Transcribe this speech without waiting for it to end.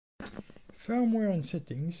Firmware and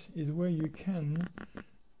settings is where you can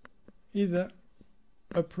either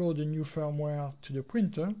upload a new firmware to the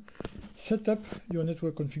printer, set up your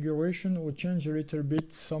network configuration, or change a little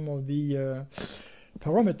bit some of the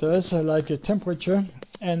parameters like a temperature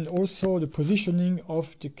and also the positioning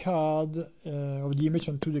of the card, of the image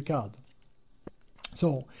onto the card.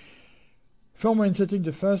 So firmware and setting,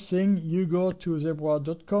 the first thing, you go to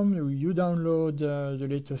zebra.com, you download the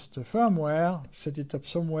latest firmware, set it up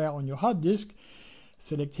somewhere on your hard disk,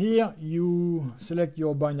 select here, you select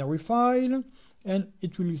your binary file, and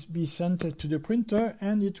it will be sent to the printer,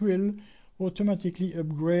 and it will automatically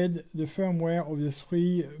upgrade the firmware of the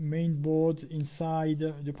 3 main boards inside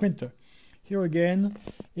the printer. Here again,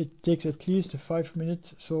 it takes at least 5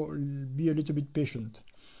 minutes, so be a little bit patient.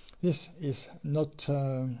 This is not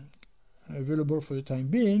available for the time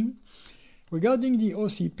being. Regarding the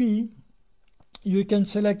OCP, you can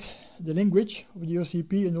select the language of the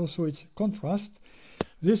OCP and also its contrast.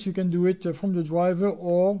 This you can do it from the driver,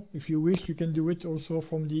 or if you wish you can do it also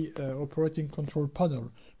from the operating control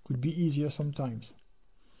panel. Could be easier sometimes.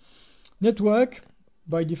 Network,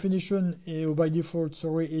 by definition or by default,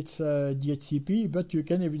 sorry, it's DHCP, but you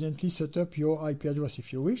can evidently set up your IP address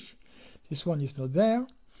if you wish. This one is not there.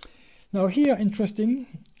 Now here, interesting,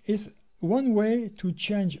 is one way to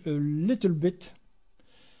change a little bit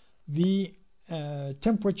the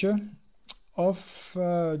temperature of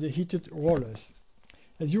the heated rollers.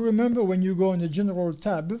 As you remember, when you go in the General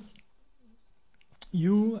tab,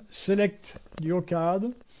 you select your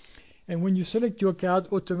card, and when you select your card,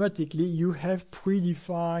 automatically you have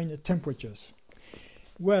predefined temperatures.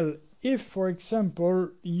 Well, if, for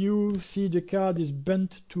example, you see the card is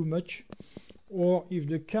bent too much, or if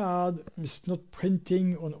the card is not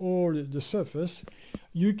printing on all the surface,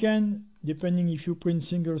 you can, depending if you print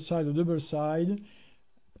single side or double side,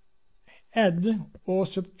 add or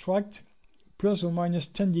subtract plus or minus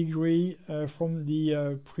 10 degrees from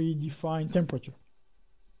the predefined temperature.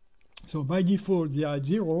 So by default they are at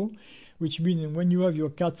 0, which means when you have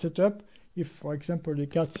your card set up, if for example the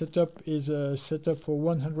card setup is set up for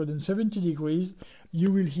 170 degrees,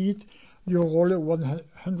 you will heat your roller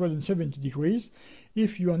 170 degrees.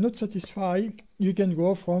 If you are not satisfied, you can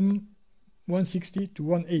go from 160 to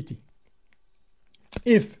 180.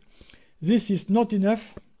 If this is not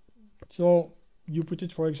enough, so you put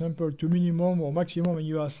it, for example, to minimum or maximum, and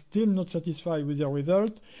you are still not satisfied with the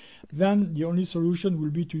result, then the only solution will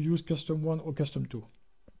be to use custom 1 or custom 2.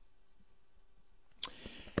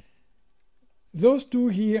 Those two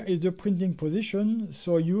here is the printing position.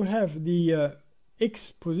 So you have the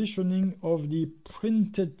X positioning of the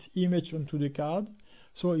printed image onto the card.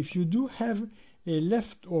 So if you do have a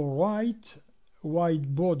left or right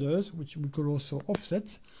wide borders, which we call also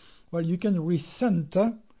offsets, well, you can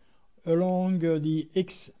recenter along the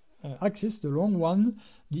X axis, the long one,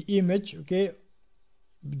 the image, okay,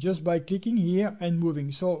 just by clicking here and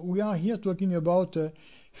moving. So we are here talking about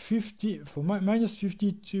 50 for minus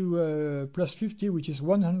 50 to plus 50, which is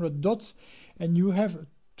 100 dots, and you have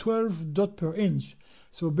 12 dots per inch.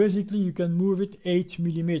 So basically you can move it 8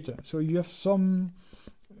 millimeter. So you have some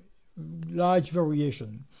large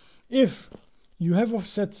variation. If you have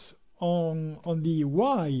offsets on the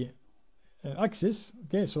Y axis,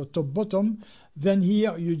 okay, so top bottom, then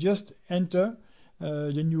here you just enter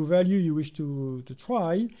the new value you wish to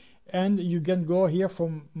try, and you can go here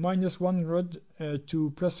from minus 100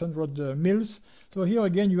 to plus 100 mils. So here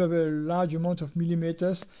again you have a large amount of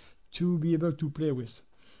millimeters to be able to play with.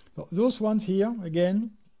 So those ones here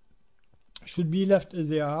again should be left as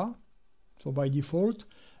they are, so by default.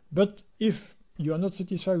 But if you are not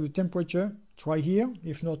satisfied with temperature, try here.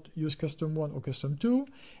 If not, use custom 1 or custom 2,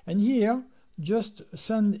 and here just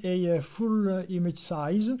send a full image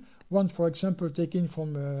size, one for example taken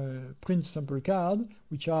from a print sample card,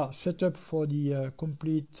 which are set up for the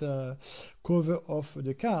complete cover of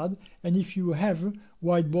the card. And if you have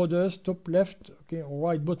white borders top left, okay, or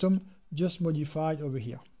right bottom, just modified over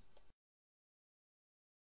here.